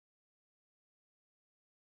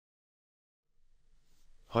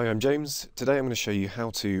Hi, I'm James. Today I'm going to show you how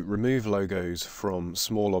to remove logos from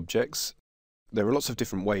small objects. There are lots of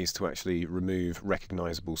different ways to actually remove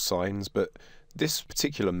recognizable signs, but this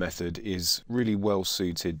particular method is really well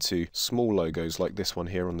suited to small logos like this one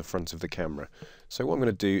here on the front of the camera. So what I'm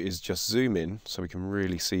going to do is just zoom in so we can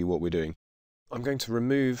really see what we're doing. I'm going to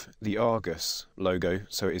remove the Argus logo,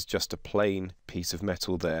 so it's just a plain piece of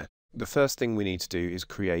metal there. The first thing we need to do is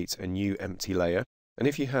create a new empty layer. And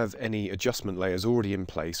if you have any adjustment layers already in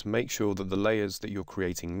place, make sure that the layers that you're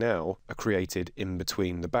creating now are created in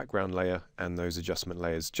between the background layer and those adjustment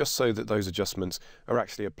layers, just so that those adjustments are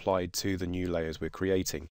actually applied to the new layers we're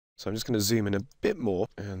creating. So I'm just going to zoom in a bit more,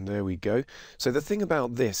 and there we go. So the thing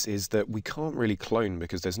about this is that we can't really clone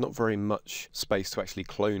because there's not very much space to actually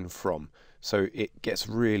clone from. So it gets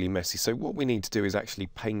really messy. So what we need to do is actually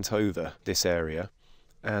paint over this area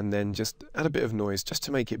and then just add a bit of noise just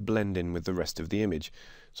to make it blend in with the rest of the image.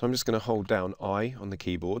 So I'm just going to hold down I on the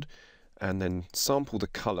keyboard and then sample the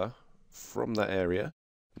colour from that area.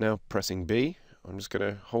 Now pressing B, I'm just going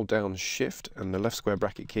to hold down Shift and the left square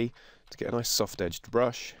bracket key to get a nice soft edged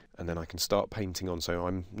brush, and then I can start painting on. So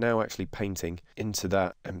I'm now actually painting into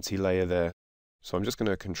that empty layer there. So I'm just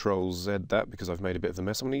going to Control Z that because I've made a bit of a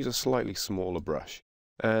mess. I'm going to use a slightly smaller brush.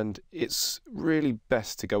 And it's really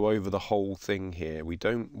best to go over the whole thing here. We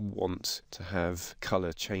don't want to have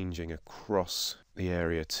colour changing across the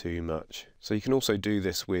area too much. So you can also do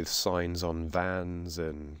this with signs on vans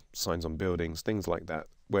and signs on buildings, things like that,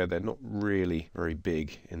 where they're not really very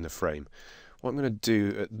big in the frame. What I'm going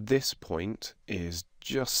to do at this point is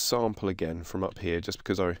just sample again from up here, just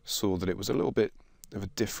because I saw that it was a little bit of a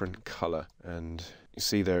different colour. And you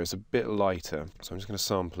see there it's a bit lighter. So I'm just going to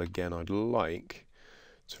sample again. I'd like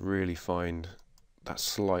to really find that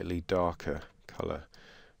slightly darker colour.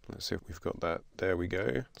 Let's see if we've got that. There we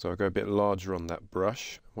go. So I'll go a bit larger on that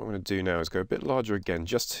brush. What I'm going to do now is go a bit larger again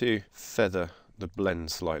just to feather the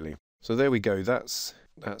blend slightly. So there we go, that's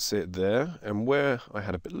it there. And where I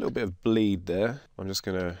had a little bit of bleed there, I'm just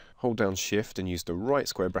going to hold down Shift and use the right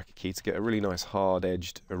square bracket key to get a really nice hard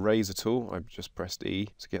edged eraser tool. I've just pressed E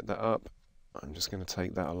to get that up. I'm just going to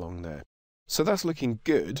take that along there. So that's looking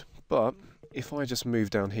good, but if I just move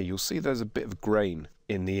down here, you'll see there's a bit of grain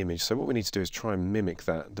in the image. So what we need to do is try and mimic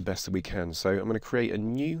that the best that we can. So I'm going to create a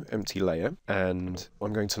new empty layer, and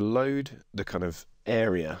I'm going to load the kind of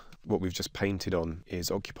area what we've just painted on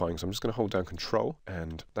is occupying. So I'm just going to hold down Control,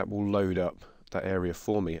 and that will load up that area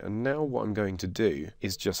for me. And now what I'm going to do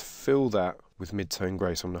is just fill that with mid-tone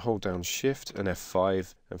grey. So I'm going to hold down Shift and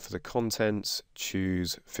F5, and for the contents,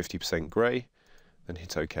 choose 50% grey, then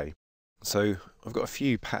hit OK. So I've got a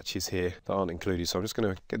few patches here that aren't included, so I'm just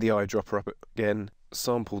going to get the eyedropper up again,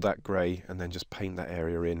 sample that grey, and then just paint that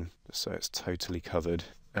area in just so it's totally covered.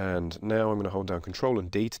 And now I'm going to hold down Control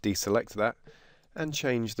and D to deselect that and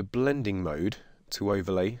change the blending mode to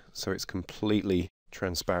overlay so it's completely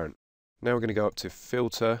transparent. Now we're going to go up to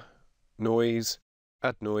Filter, Noise,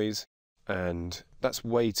 Add Noise, and that's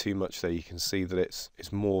way too much there. You can see that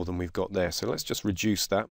it's more than we've got there, so let's just reduce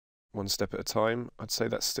that one step at a time. I'd say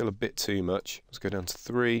that's still a bit too much. Let's go down to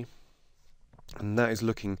 3, and that is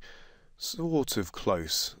looking sort of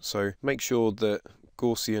close. So make sure that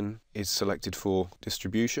Gaussian is selected for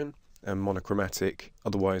distribution and monochromatic,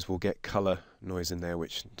 otherwise we'll get colour noise in there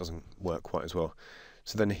which doesn't work quite as well.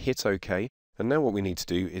 So then hit OK, and now what we need to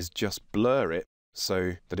do is just blur it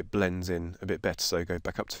so that it blends in a bit better. So go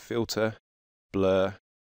back up to Filter, Blur,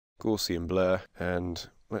 Gaussian Blur, and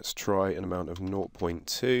let's try an amount of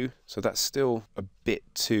 0.2. So that's still a bit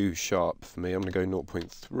too sharp for me. I'm going to go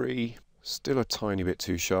 0.3, still a tiny bit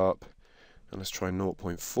too sharp. And let's try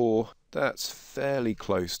 0.4. That's fairly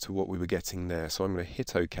close to what we were getting there. So I'm going to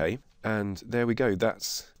hit OK. And there we go.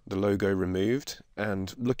 That's the logo removed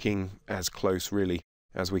and looking as close really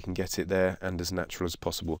as we can get it there and as natural as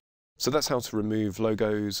possible. So that's how to remove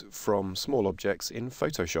logos from small objects in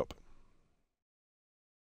Photoshop.